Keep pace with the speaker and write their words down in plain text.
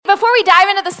Before we dive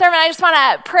into the sermon, I just want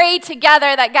to pray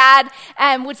together that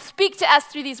God would speak to us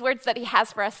through these words that he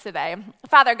has for us today.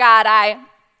 Father God,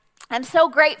 I'm so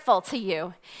grateful to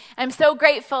you. I'm so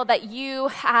grateful that you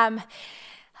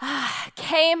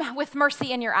came with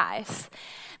mercy in your eyes,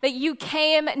 that you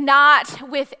came not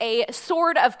with a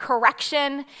sword of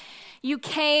correction, you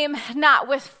came not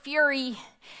with fury,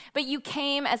 but you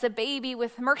came as a baby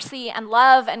with mercy and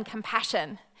love and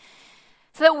compassion,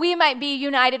 so that we might be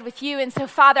united with you. And so,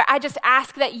 Father, I just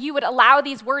ask that you would allow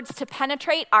these words to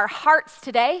penetrate our hearts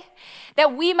today,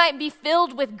 that we might be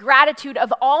filled with gratitude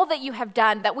of all that you have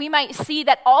done, that we might see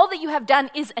that all that you have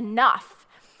done is enough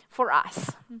for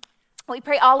us. We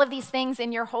pray all of these things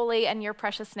in your holy and your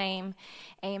precious name.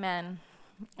 Amen.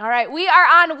 All right, we are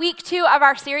on week 2 of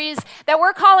our series that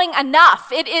we're calling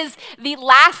Enough. It is the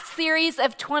last series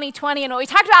of 2020, and what we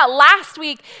talked about last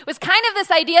week was kind of this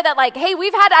idea that like, hey,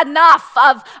 we've had enough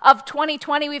of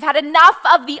 2020. We've had enough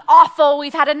of the awful.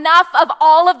 We've had enough of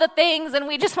all of the things, and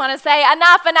we just want to say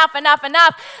enough, enough, enough,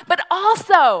 enough. But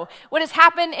also, what has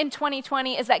happened in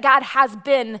 2020 is that God has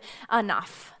been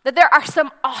enough. That there are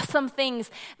some awesome things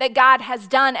that God has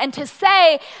done. And to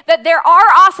say that there are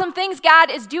awesome things God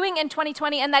is doing in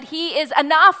 2020 and that he is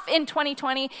enough in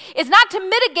 2020 is not to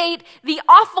mitigate the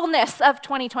awfulness of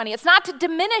 2020. It's not to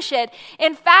diminish it.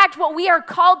 In fact, what we are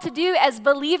called to do as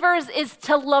believers is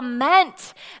to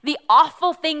lament the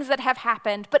awful things that have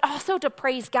happened, but also to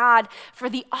praise God for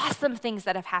the awesome things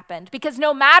that have happened. Because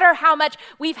no matter how much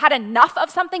we've had enough of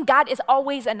something, God is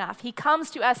always enough. He comes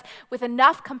to us with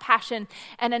enough compassion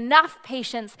and enough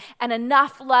patience and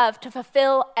enough love to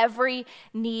fulfill every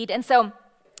need. And so,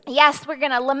 yes, we're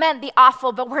going to lament the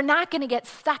awful, but we're not going to get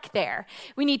stuck there.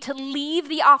 We need to leave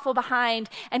the awful behind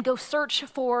and go search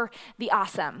for the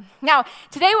awesome. Now,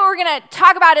 today what we're going to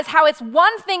talk about is how it's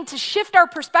one thing to shift our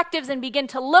perspectives and begin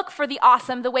to look for the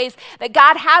awesome, the ways that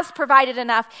God has provided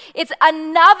enough. It's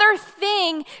another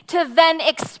thing to then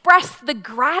express the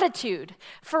gratitude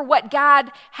for what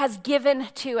God has given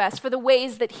to us, for the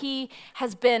ways that he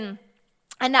has been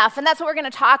enough. And that's what we're going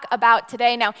to talk about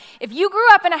today. Now, if you grew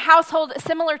up in a household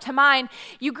similar to mine,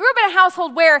 you grew up in a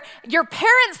household where your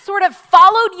parents sort of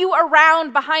followed you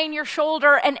around behind your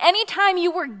shoulder, and anytime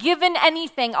you were given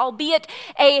anything, albeit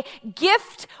a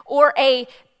gift or a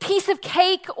piece of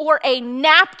cake or a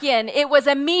napkin, it was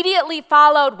immediately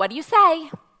followed, what do you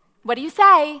say? What do you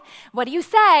say? What do you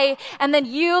say? And then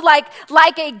you, like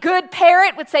a good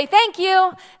parent, would say, thank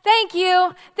you, thank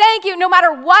you, thank you. No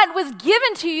matter what was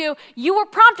given to you, you were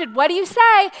prompted. What do you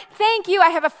say? Thank you. I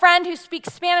have a friend who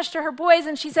speaks Spanish to her boys,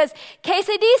 and she says, que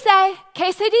se dice?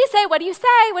 Que se dice? What do you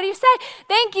say? What do you say?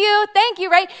 Thank you,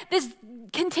 right? This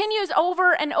continues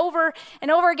over and over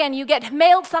and over again. You get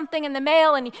mailed something in the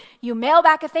mail, and you mail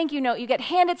back a thank you note. You get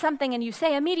handed something, and you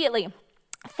say immediately,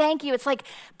 thank you. It's like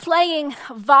playing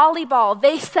volleyball.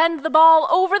 They send the ball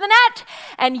over the net,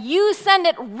 and you send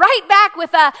it right back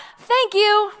with a thank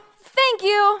you, thank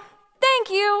you,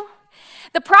 thank you.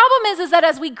 The problem is that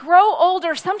as we grow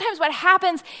older, sometimes what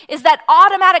happens is that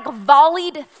automatic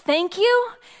volleyed thank you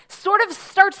sort of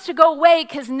starts to go away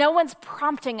because no one's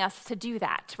prompting us to do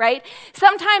that, right?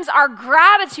 Sometimes our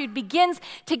gratitude begins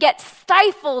to get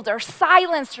stifled or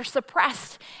silenced or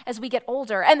suppressed as we get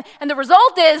older. And the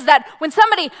result is that when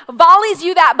somebody volleys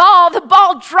you that ball, the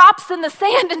ball drops in the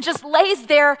sand and just lays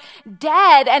there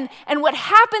dead. And what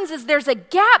happens is there's a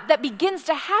gap that begins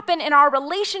to happen in our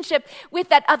relationship with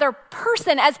that other person.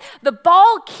 As the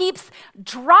ball keeps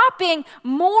dropping,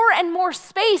 more and more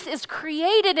space is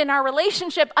created in our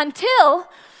relationship until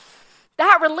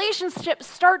that relationship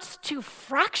starts to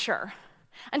fracture,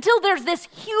 until there's this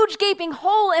huge gaping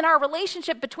hole in our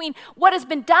relationship between what has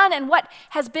been done and what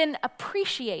has been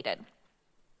appreciated.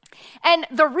 And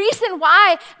the reason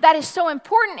why that is so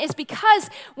important is because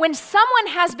when someone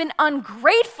has been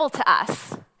ungrateful to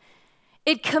us,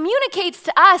 it communicates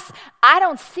to us, I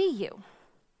don't see you.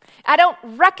 I don't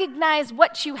recognize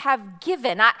what you have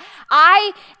given.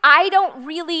 I don't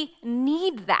really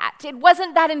need that. It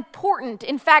wasn't that important.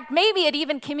 In fact, maybe it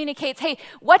even communicates, hey,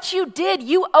 what you did,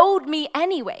 you owed me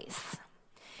anyways.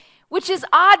 Which is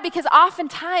odd because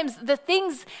oftentimes the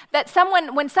things that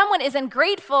when someone is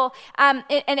ungrateful, and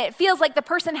it feels like the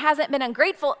person hasn't been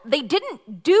ungrateful, they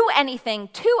didn't do anything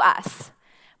to us,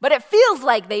 but it feels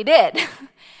like they did.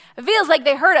 It feels like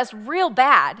they hurt us real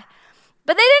bad.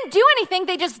 But they didn't do anything,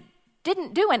 they just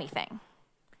didn't do anything.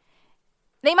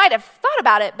 They might have thought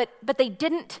about it, but they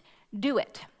didn't do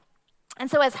it. And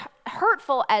so as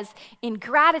hurtful as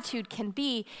ingratitude can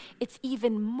be, it's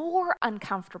even more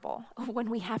uncomfortable when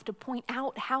we have to point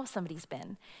out how somebody's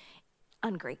been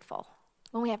ungrateful.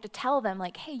 When we have to tell them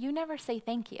like, hey, you never say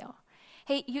thank you.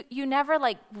 hey, you never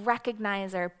like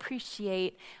recognize or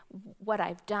appreciate what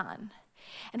I've done.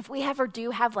 And if we ever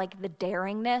do have like the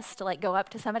daringness to like go up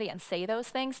to somebody and say those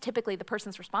things, typically the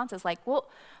person's response is like, well,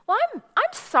 I'm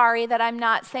sorry that I'm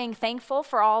not saying thankful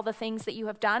for all the things that you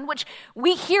have done, which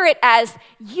we hear it as,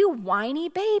 you whiny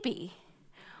baby.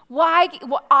 Why?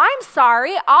 Well, I'm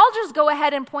sorry. I'll just go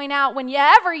ahead and point out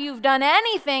whenever you've done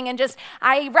anything and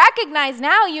I recognize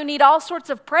now you need all sorts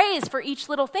of praise for each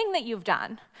little thing that you've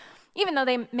done. Even though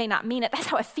they may not mean it, that's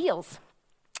how it feels.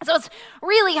 So it's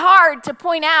really hard to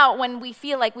point out when we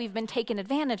feel like we've been taken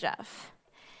advantage of.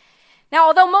 Now,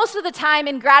 although most of the time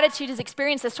ingratitude is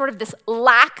experienced as sort of this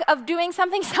lack of doing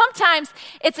something, sometimes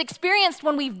it's experienced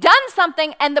when we've done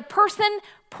something and the person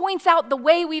points out the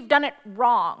way we've done it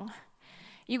wrong.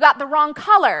 You got the wrong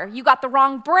color. You got the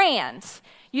wrong brand.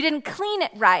 You didn't clean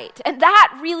it right. And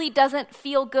that really doesn't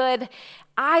feel good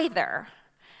either.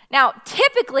 Now,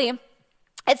 typically,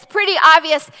 it's pretty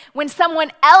obvious when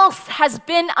someone else has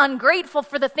been ungrateful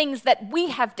for the things that we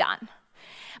have done.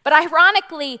 But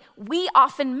ironically, we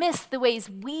often miss the ways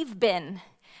we've been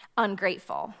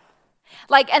ungrateful.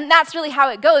 And that's really how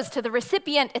it goes. To the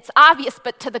recipient, it's obvious,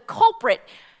 but to the culprit,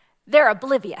 they're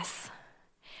oblivious.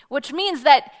 Which means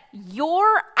that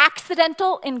your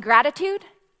accidental ingratitude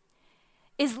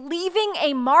is leaving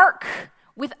a mark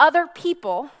with other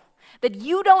people that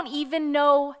you don't even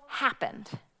know happened.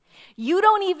 You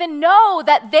don't even know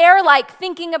that they're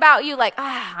thinking about you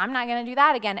I'm not going to do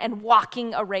that again, and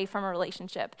walking away from a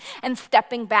relationship and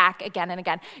stepping back again and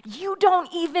again. You don't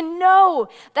even know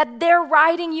that they're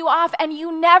writing you off, and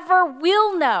you never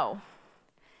will know.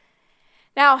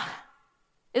 Now,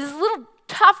 this is a little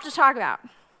tough to talk about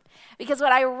because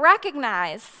what I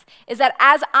recognize is that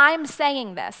as I'm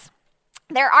saying this,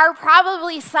 there are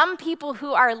probably some people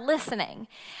who are listening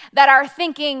that are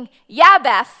thinking, yeah,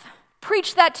 Beth,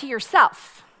 preach that to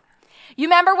yourself. You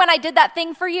remember when I did that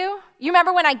thing for you? You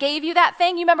remember when I gave you that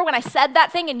thing? You remember when I said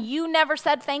that thing and you never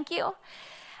said thank you?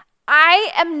 I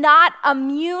am not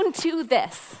immune to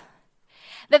this.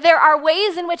 That there are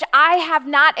ways in which I have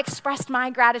not expressed my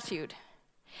gratitude.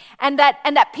 And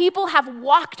that people have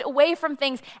walked away from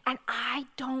things and I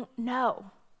don't know.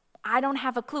 I don't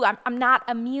have a clue. I'm not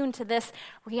immune to this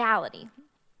reality.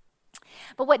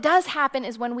 But what does happen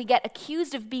is when we get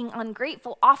accused of being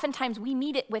ungrateful, oftentimes we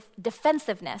meet it with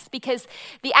defensiveness because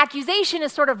the accusation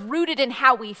is sort of rooted in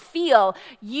how we feel.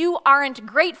 You aren't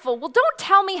grateful. Well, don't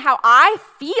tell me how I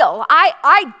feel.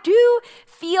 I do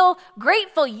feel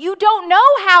grateful. You don't know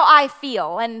how I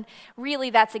feel. And really,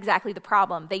 that's exactly the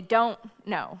problem. They don't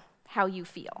know how you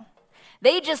feel.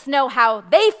 They just know how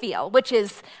they feel, which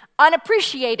is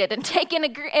unappreciated and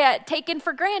taken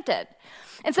for granted.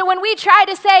 And so when we try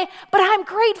to say, but I'm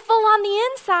grateful on the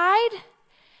inside,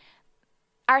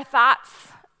 our thoughts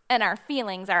and our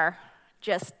feelings are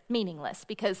just meaningless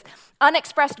because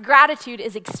unexpressed gratitude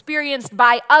is experienced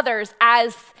by others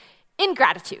as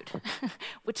ingratitude,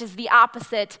 which is the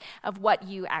opposite of what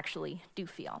you actually do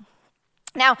feel.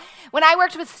 Now, when I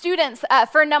worked with students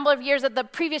for a number of years at the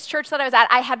previous church that I was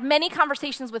at, I had many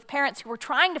conversations with parents who were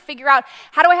trying to figure out,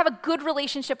 how do I have a good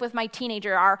relationship with my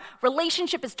teenager? Our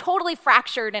relationship is totally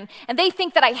fractured, and they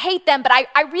think that I hate them, but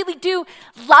I really do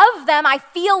love them. I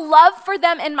feel love for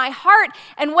them in my heart.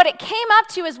 And what it came up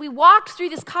to as we walked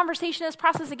through this conversation, this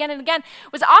process again and again,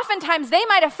 was oftentimes they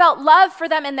might have felt love for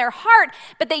them in their heart,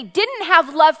 but they didn't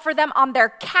have love for them on their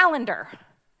calendar.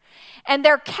 And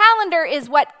their calendar is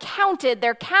what counted.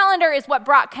 Their calendar is what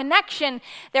brought connection.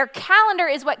 Their calendar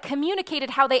is what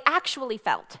communicated how they actually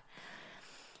felt.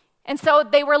 And so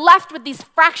they were left with these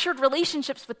fractured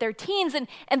relationships with their teens.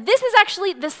 And this is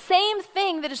actually the same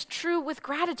thing that is true with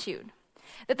gratitude.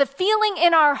 That the feeling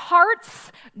in our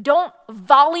hearts don't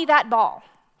volley that ball.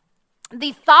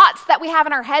 The thoughts that we have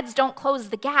in our heads don't close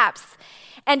the gaps.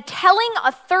 And telling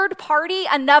a third party,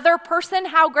 another person,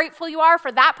 how grateful you are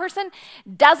for that person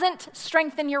doesn't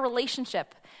strengthen your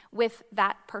relationship with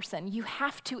that person. You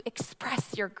have to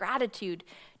express your gratitude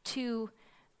to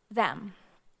them.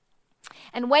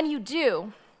 And when you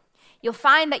do, you'll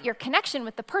find that your connection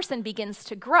with the person begins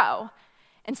to grow,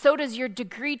 and so does your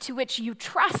degree to which you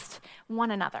trust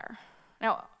one another.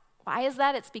 Now, why is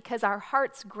that? It's because our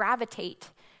hearts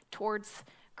gravitate towards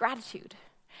gratitude.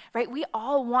 Right? We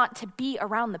all want to be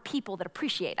around the people that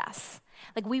appreciate us.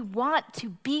 We want to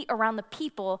be around the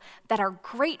people that are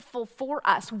grateful for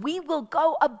us. We will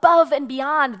go above and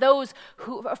beyond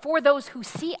for those who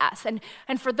see us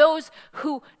and for those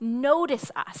who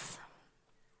notice us.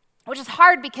 Which is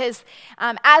hard because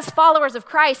as followers of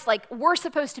Christ, we're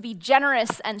supposed to be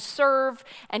generous and serve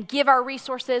and give our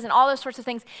resources and all those sorts of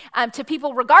things to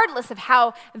people regardless of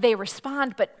how they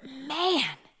respond. But man,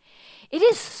 It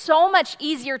is so much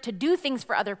easier to do things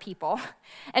for other people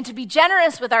and to be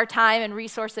generous with our time and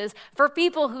resources for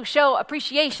people who show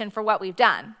appreciation for what we've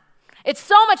done. It's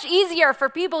so much easier for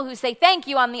people who say thank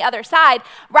you on the other side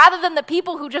rather than the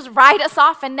people who just write us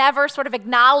off and never sort of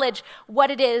acknowledge what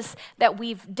it is that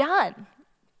we've done.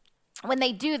 When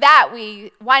they do that,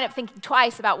 we wind up thinking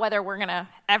twice about whether we're going to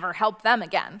ever help them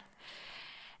again.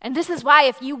 And this is why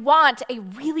if you want a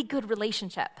really good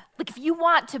relationship, like if you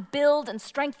want to build and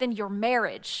strengthen your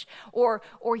marriage or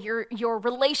your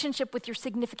relationship with your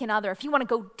significant other, if you want to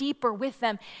go deeper with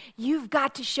them, you've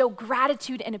got to show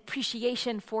gratitude and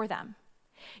appreciation for them.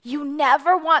 You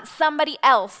never want somebody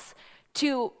else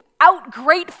to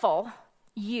outgrateful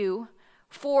you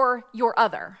for your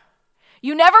other.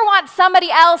 You never want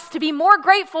somebody else to be more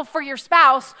grateful for your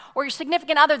spouse or your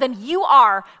significant other than you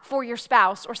are for your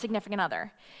spouse or significant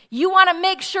other. You want to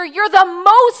make sure you're the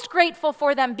most grateful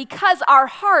for them because our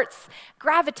hearts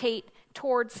gravitate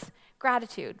towards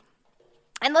gratitude.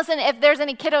 And listen, if there's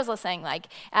any kiddos listening, like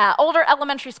older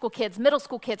elementary school kids, middle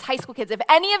school kids, high school kids, if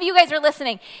any of you guys are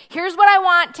listening, here's what I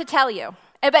want to tell you.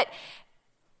 But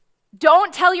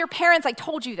don't tell your parents I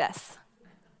told you this.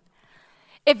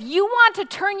 If you want to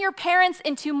turn your parents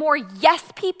into more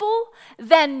yes people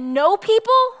than no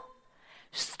people,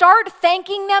 start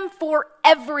thanking them for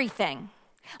everything.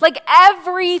 Like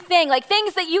everything, like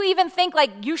things that you even think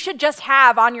like you should just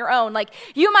have on your own. Like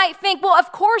you might think, well,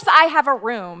 of course I have a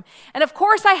room, and of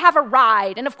course I have a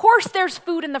ride, and of course there's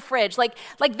food in the fridge. Like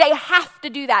they have to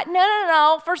do that.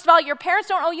 No. First of all, your parents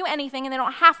don't owe you anything, and they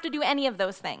don't have to do any of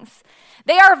those things.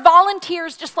 They are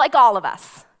volunteers just like all of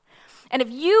us. And if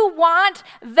you want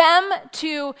them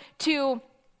to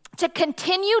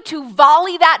continue to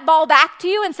volley that ball back to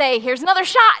you and say, here's another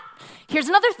shot, here's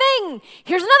another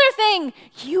thing,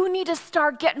 you need to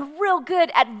start getting real good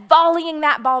at volleying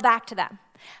that ball back to them.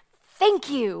 Thank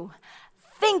you,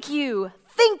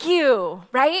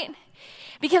 right?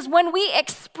 Because when we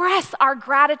express our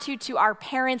gratitude to our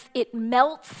parents, it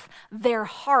melts their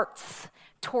hearts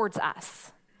towards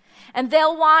us. And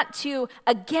they'll want to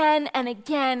again and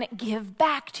again give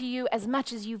back to you as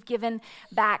much as you've given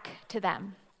back to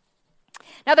them.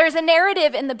 Now, there's a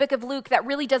narrative in the book of Luke that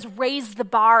really does raise the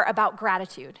bar about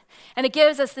gratitude. And it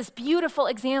gives us this beautiful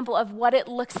example of what it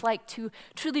looks like to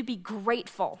truly be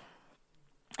grateful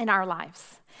in our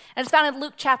lives. And it's found in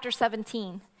Luke chapter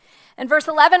 17. In verse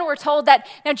 11, we're told that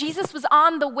now Jesus was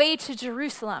on the way to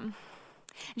Jerusalem.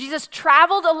 Jesus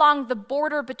traveled along the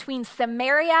border between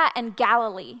Samaria and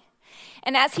Galilee.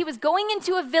 And as he was going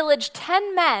into a village,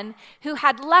 10 men who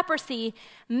had leprosy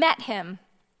met him,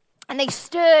 and they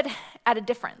stood at a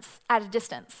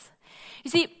distance.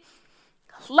 You see,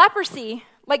 leprosy,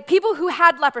 like people who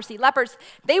had leprosy, lepers,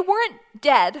 they weren't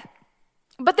dead,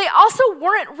 but they also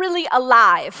weren't really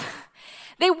alive.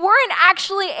 They weren't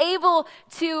actually able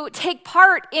to take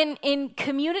part in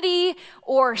community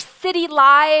or city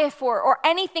life or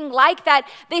anything like that.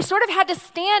 They sort of had to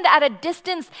stand at a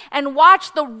distance and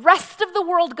watch the rest of the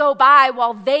world go by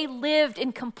while they lived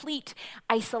in complete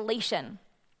isolation.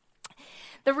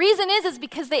 The reason is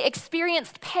because they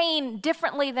experienced pain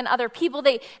differently than other people.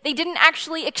 They didn't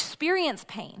actually experience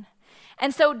pain.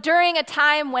 And so during a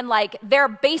time when like their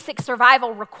basic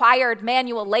survival required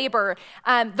manual labor,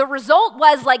 the result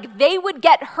was like they would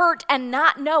get hurt and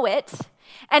not know it,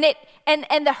 and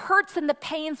the hurts and the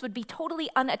pains would be totally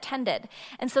unattended.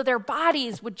 And so their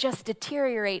bodies would just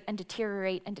deteriorate and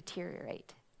deteriorate and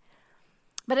deteriorate.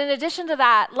 But in addition to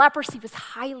that, leprosy was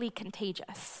highly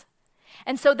contagious.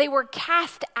 And so they were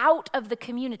cast out of the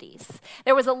communities.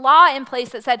 There was a law in place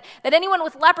that said that anyone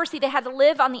with leprosy, they had to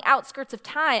live on the outskirts of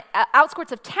town.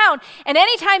 And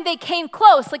anytime they came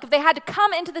close, like if they had to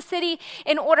come into the city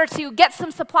in order to get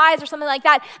some supplies or something like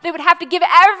that, they would have to give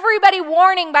everybody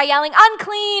warning by yelling,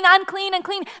 unclean, unclean,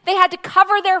 unclean. They had to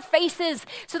cover their faces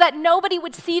so that nobody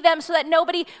would see them, so that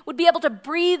nobody would be able to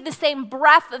breathe the same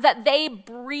breath that they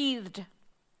breathed.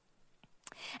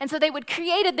 And so they would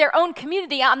created their own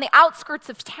community on the outskirts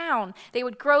of town. They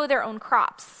would grow their own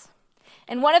crops.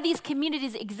 And one of these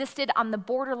communities existed on the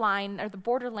borderline or the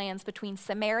borderlands between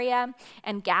Samaria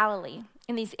and Galilee.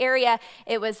 In this area,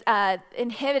 it was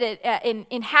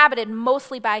inhabited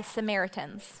mostly by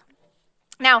Samaritans.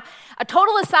 Now, a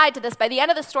total aside to this, by the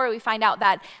end of the story, we find out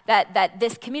that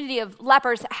this community of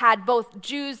lepers had both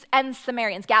Jews and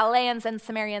Samaritans, Galileans and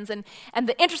Samaritans. And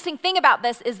the interesting thing about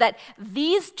this is that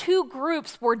these two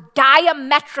groups were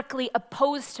diametrically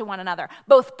opposed to one another,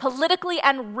 both politically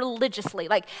and religiously.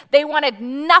 Like, they wanted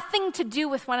nothing to do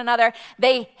with one another.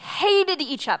 They hated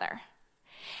each other.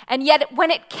 And yet, when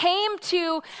it came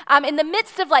to, in the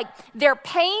midst of like their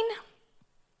pain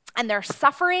and their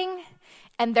suffering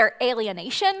and their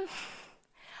alienation,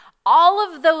 all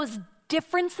of those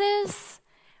differences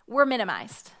were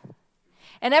minimized.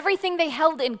 And everything they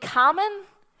held in common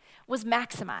was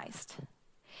maximized.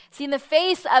 See, in the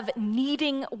face of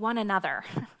needing one another,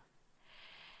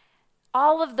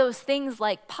 all of those things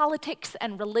like politics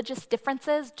and religious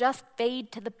differences just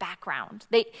fade to the background.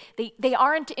 They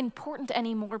aren't important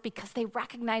anymore because they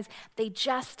recognize they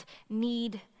just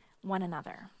need one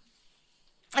another.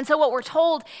 And so what we're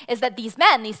told is that these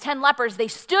men, these 10 lepers, they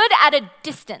stood at a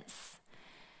distance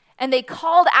and they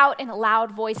called out in a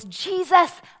loud voice,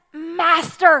 "Jesus,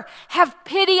 Master, have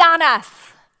pity on us."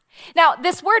 Now,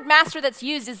 this word master that's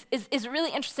used is a really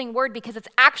interesting word because it's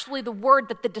actually the word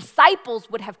that the disciples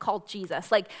would have called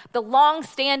Jesus. Like the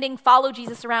long-standing follow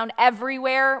Jesus around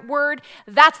everywhere word,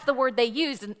 that's the word they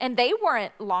used. And they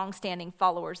weren't long-standing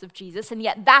followers of Jesus, and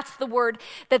yet that's the word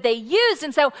that they used.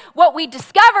 And so what we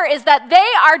discover is that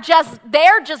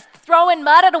they're just throwing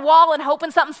mud at a wall and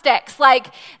hoping something sticks.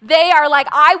 Like they are like,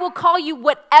 I will call you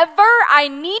whatever I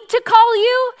need to call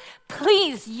you.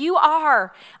 Please, you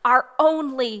are our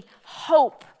only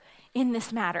hope in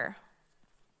this matter.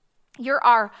 You're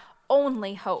our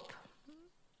only hope.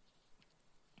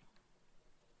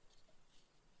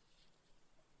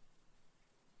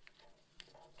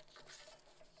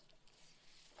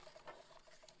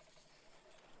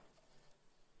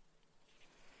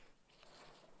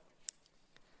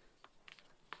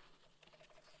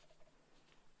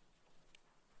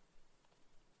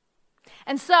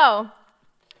 And so,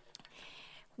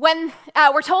 when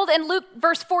we're told in Luke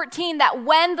verse 14 that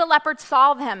when the leopard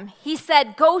saw them, he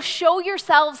said, "Go show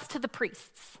yourselves to the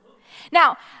priests."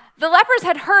 Now, the lepers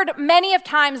had heard many of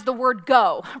times the word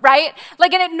go, right?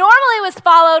 Like, and it normally was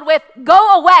followed with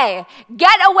go away,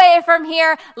 get away from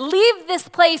here, leave this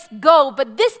place, go.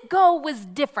 But this go was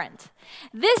different.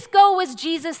 This go was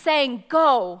Jesus saying,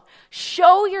 go,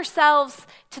 show yourselves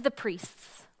to the priests.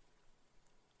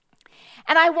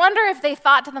 And I wonder if they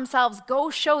thought to themselves, go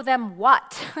show them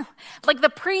what? Like the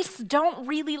priests don't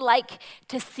really like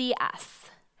to see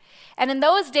us. And in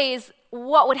those days,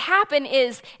 what would happen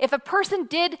is if a person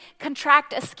did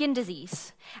contract a skin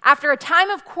disease, after a time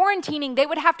of quarantining, they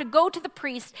would have to go to the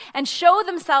priest and show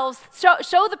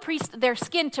the priest their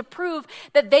skin to prove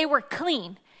that they were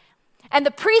clean. And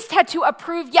the priest had to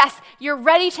approve, yes, you're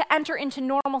ready to enter into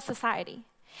normal society.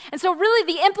 And so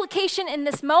really the implication in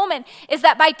this moment is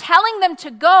that by telling them to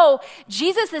go,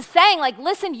 Jesus is saying, like,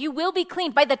 listen, you will be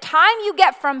clean. By the time you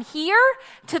get from here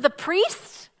to the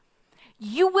priest,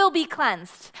 you will be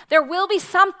cleansed. There will be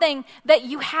something that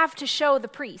you have to show the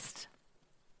priest.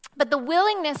 But the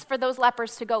willingness for those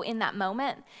lepers to go in that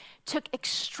moment took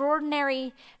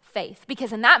extraordinary faith,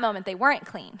 because in that moment they weren't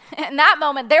clean. In that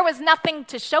moment there was nothing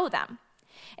to show them.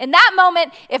 In that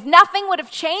moment, if nothing would have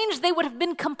changed, they would have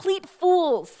been complete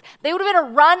fools. They would have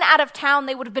been run out of town.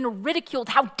 They would have been ridiculed.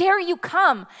 How dare you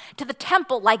come to the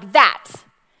temple like that?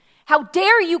 How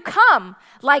dare you come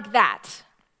like that?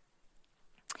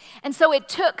 And so it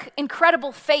took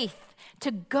incredible faith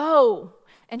to go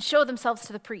and show themselves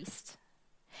to the priest.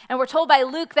 And we're told by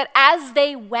Luke that as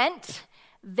they went,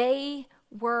 they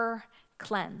were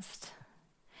cleansed.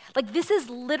 Like, this is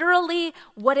literally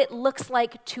what it looks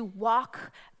like to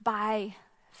walk by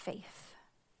faith.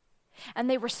 And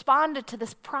they responded to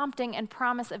this prompting and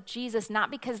promise of Jesus,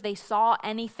 not because they saw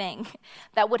anything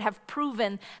that would have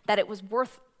proven that it was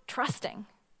worth trusting,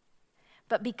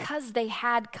 but because they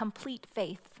had complete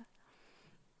faith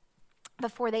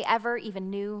before they ever even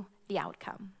knew the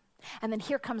outcome. And then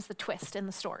here comes the twist in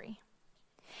the story.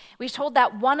 We're told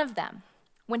that one of them,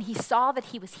 when he saw that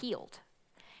he was healed,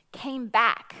 came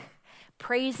back,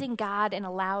 praising God in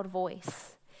a loud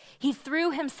voice. He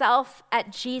threw himself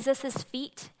at Jesus'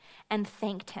 feet and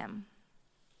thanked him.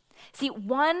 See,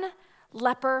 one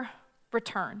leper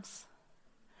returns.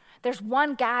 There's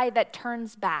one guy that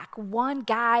turns back. One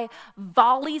guy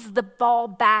volleys the ball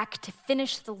back to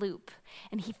finish the loop.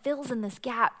 And he fills in this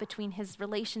gap between his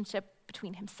relationship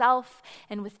between himself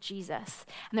and with Jesus.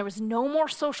 And there was no more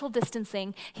social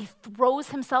distancing. He throws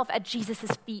himself at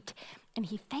Jesus' feet and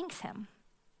he thanks him.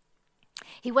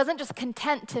 He wasn't just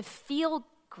content to feel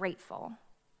grateful.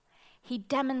 He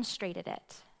demonstrated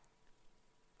it.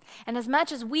 And as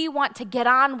much as we want to get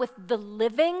on with the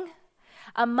living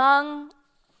among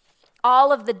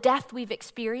all of the death we've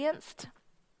experienced,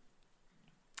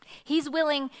 he's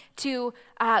willing to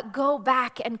go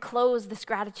back and close this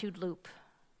gratitude loop.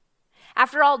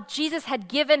 After all, Jesus had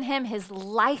given him his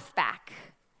life back.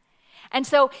 And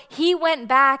so he went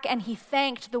back and he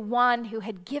thanked the one who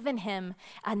had given him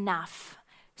enough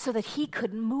so that he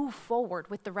could move forward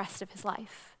with the rest of his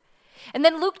life. And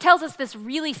then Luke tells us this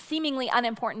really seemingly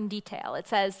unimportant detail. It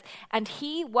says, and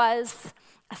he was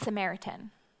a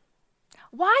Samaritan.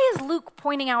 Why is Luke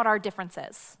pointing out our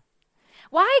differences?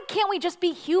 Why can't we just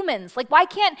be humans? Like, why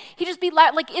can't he just be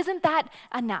like, isn't that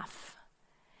enough?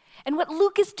 And what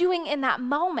Luke is doing in that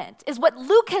moment is what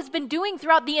Luke has been doing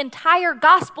throughout the entire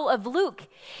Gospel of Luke.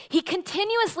 He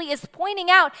continuously is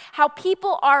pointing out how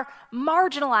people are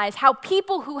marginalized, how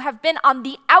people who have been on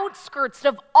the outskirts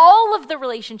of all of the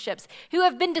relationships, who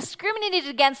have been discriminated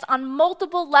against on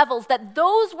multiple levels, that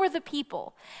those were the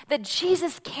people that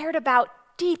Jesus cared about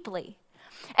deeply.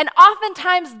 And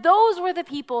oftentimes, those were the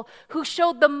people who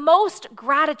showed the most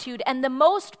gratitude and the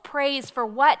most praise for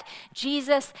what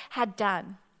Jesus had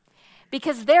done.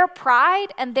 Because their pride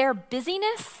and their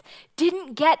busyness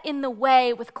didn't get in the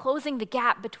way with closing the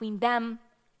gap between them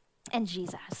and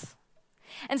Jesus.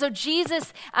 And so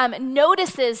Jesus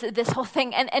notices this whole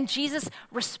thing, and Jesus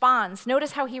responds.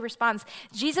 Notice how he responds.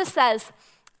 Jesus says,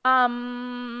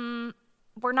 we're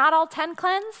not all 10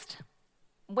 cleansed?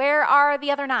 Where are the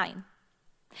other 9?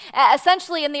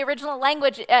 Essentially, in the original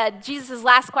language, Jesus'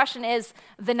 last question is,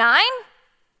 the 9?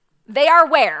 They are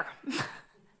where?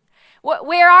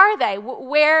 Where are they?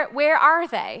 Where are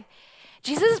they?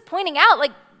 Jesus is pointing out,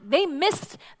 like, they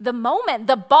missed the moment.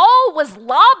 The ball was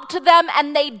lobbed to them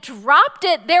and they dropped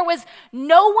it. There was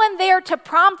no one there to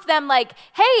prompt them, like,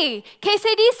 hey, que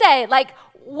se dice? Like,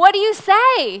 what do you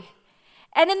say?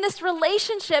 And in this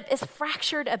relationship is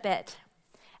fractured a bit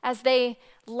as they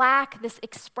lack this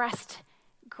expressed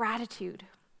gratitude.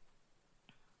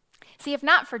 See, if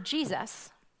not for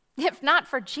Jesus,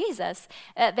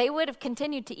 they would have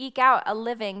continued to eke out a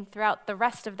living throughout the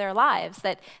rest of their lives,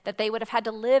 that they would have had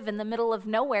to live in the middle of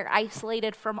nowhere,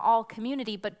 isolated from all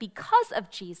community. But because of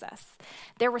Jesus,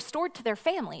 they're restored to their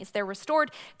families. They're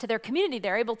restored to their community.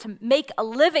 They're able to make a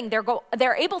living.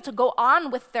 They're able to go on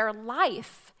with their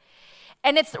life.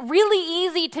 And it's really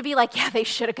easy to be like, yeah, they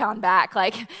should have gone back.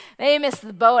 Like, they missed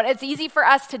the boat. It's easy for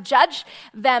us to judge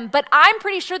them. But I'm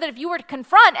pretty sure that if you were to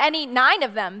confront any 9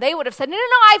 of them, they would have said, no,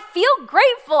 I feel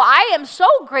grateful. I am so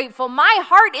grateful. My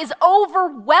heart is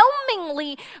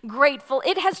overwhelmingly grateful.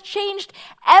 It has changed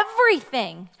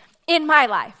everything in my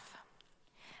life.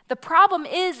 The problem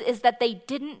is that they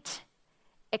didn't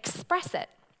express it.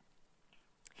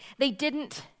 They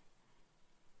didn't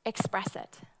express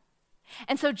it.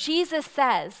 And so Jesus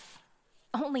says,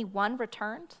 only one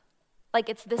returned? Like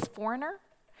it's this foreigner?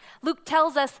 Luke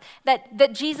tells us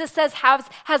that Jesus says,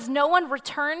 has no one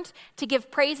returned to give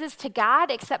praises to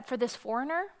God except for this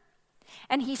foreigner?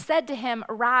 And he said to him,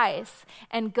 arise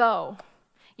and go.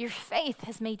 Your faith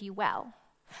has made you well.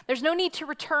 There's no need to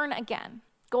return again.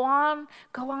 Go on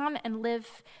and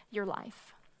live your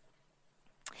life.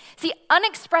 See,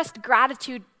 unexpressed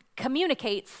gratitude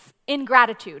communicates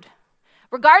ingratitude.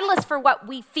 Regardless for what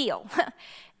we feel,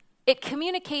 it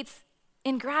communicates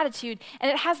ingratitude, and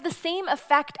it has the same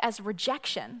effect as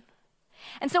rejection.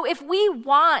 And so if we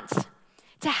want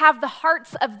to have the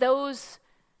hearts of those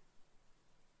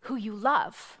who you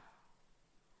love,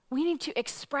 we need to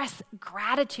express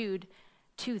gratitude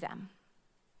to them.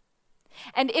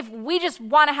 And if we just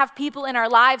want to have people in our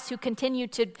lives who continue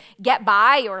to get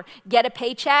by or get a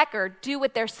paycheck or do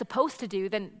what they're supposed to do,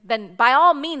 then by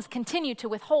all means continue to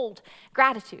withhold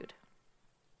gratitude.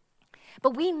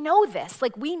 But we know this.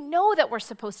 Like, we know that we're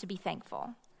supposed to be thankful.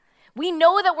 We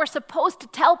know that we're supposed to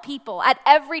tell people at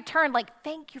every turn, like,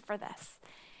 thank you for this.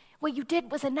 What you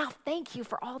did was enough. Thank you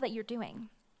for all that you're doing.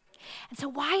 And so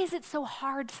why is it so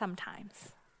hard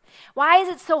sometimes? Why is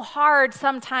it so hard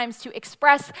sometimes to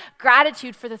express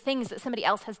gratitude for the things that somebody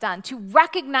else has done, to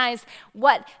recognize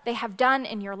what they have done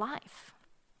in your life?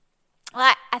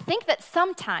 Well, I think that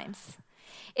sometimes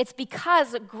it's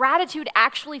because gratitude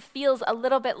actually feels a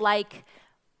little bit like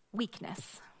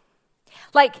weakness.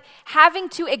 Like having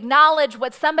to acknowledge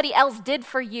what somebody else did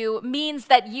for you means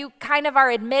that you kind of are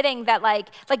admitting that like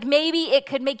maybe it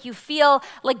could make you feel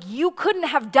like you couldn't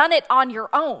have done it on your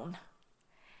own.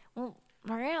 Well,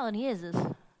 the reality is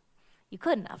you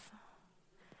couldn't have.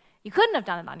 You couldn't have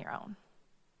done it on your own.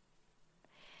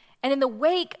 And in the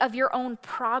wake of your own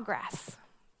progress,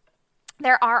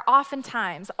 there are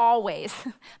always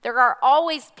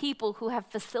people who have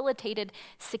facilitated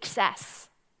success.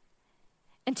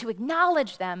 And to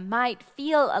acknowledge them might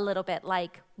feel a little bit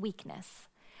like weakness,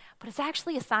 but it's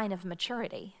actually a sign of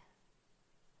maturity.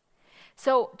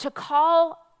 So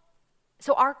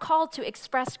our call to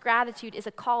express gratitude is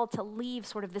a call to leave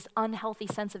sort of this unhealthy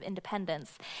sense of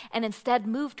independence and instead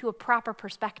move to a proper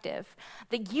perspective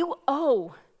that you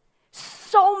owe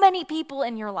so many people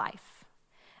in your life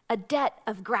a debt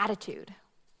of gratitude.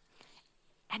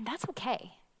 And that's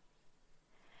okay.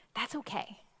 that's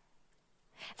okay.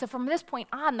 So from this point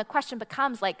on, the question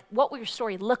becomes like, what will your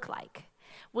story look like?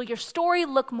 Will your story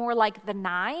look more like the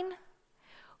 9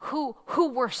 who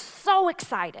were so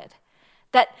excited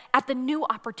that at the new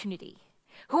opportunity,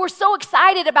 who were so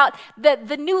excited about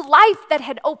the new life that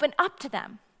had opened up to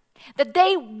them, that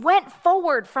they went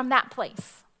forward from that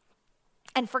place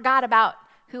and forgot about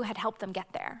who had helped them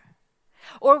get there?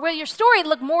 Or will your story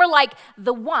look more like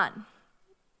the 1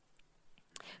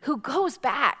 who goes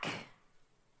back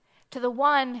to the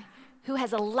one who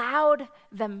has allowed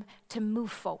them to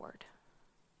move forward?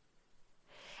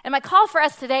 And my call for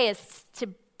us today is to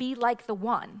be like the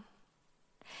 1,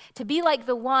 to be like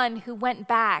the 1 who went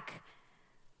back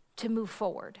to move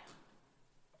forward.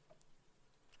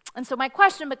 And so my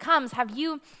question becomes, have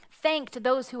you thanked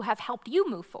those who have helped you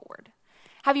move forward?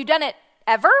 Have you done it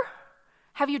ever?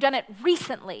 Have you done it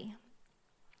recently?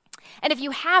 And if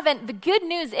you haven't, the good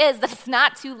news is that it's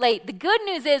not too late. The good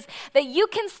news is that you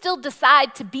can still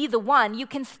decide to be the 1. You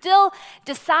can still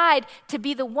decide to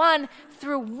be the 1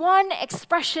 through one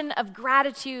expression of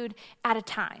gratitude at a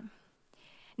time.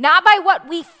 Not by what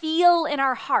we feel in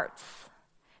our hearts,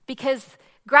 because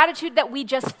gratitude that we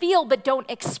just feel but don't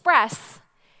express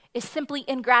is simply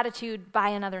ingratitude by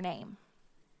another name.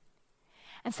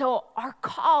 And so our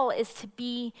call is to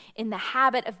be in the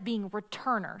habit of being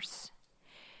returners,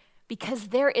 because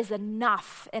there is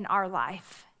enough in our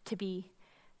life to be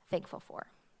thankful for.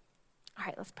 All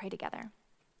right, let's pray together.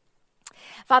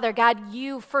 Father God,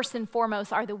 you first and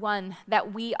foremost are the one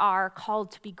that we are called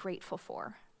to be grateful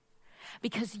for,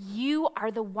 because you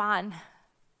are the one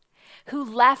who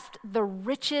left the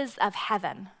riches of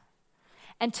heaven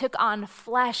and took on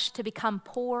flesh to become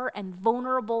poor and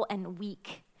vulnerable and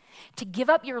weak, to give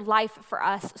up your life for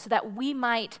us so that we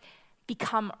might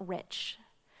become rich.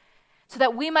 So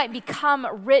that we might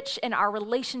become rich in our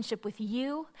relationship with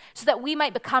you, so that we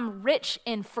might become rich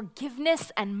in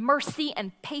forgiveness and mercy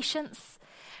and patience,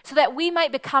 so that we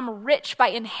might become rich by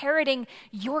inheriting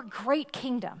your great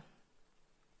kingdom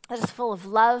that is full of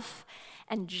love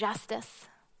and justice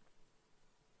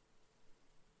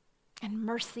and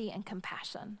mercy and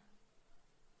compassion.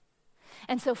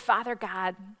 And so, Father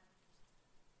God,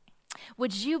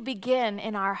 would you begin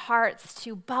in our hearts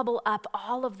to bubble up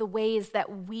all of the ways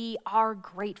that we are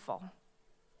grateful?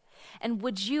 And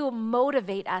would you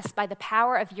motivate us by the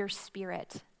power of your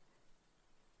Spirit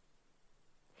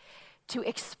to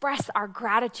express our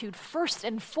gratitude first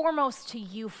and foremost to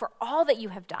you for all that you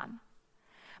have done,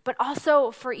 but also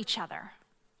for each other?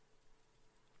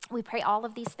 We pray all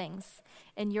of these things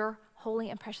in your holy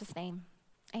and precious name.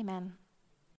 Amen.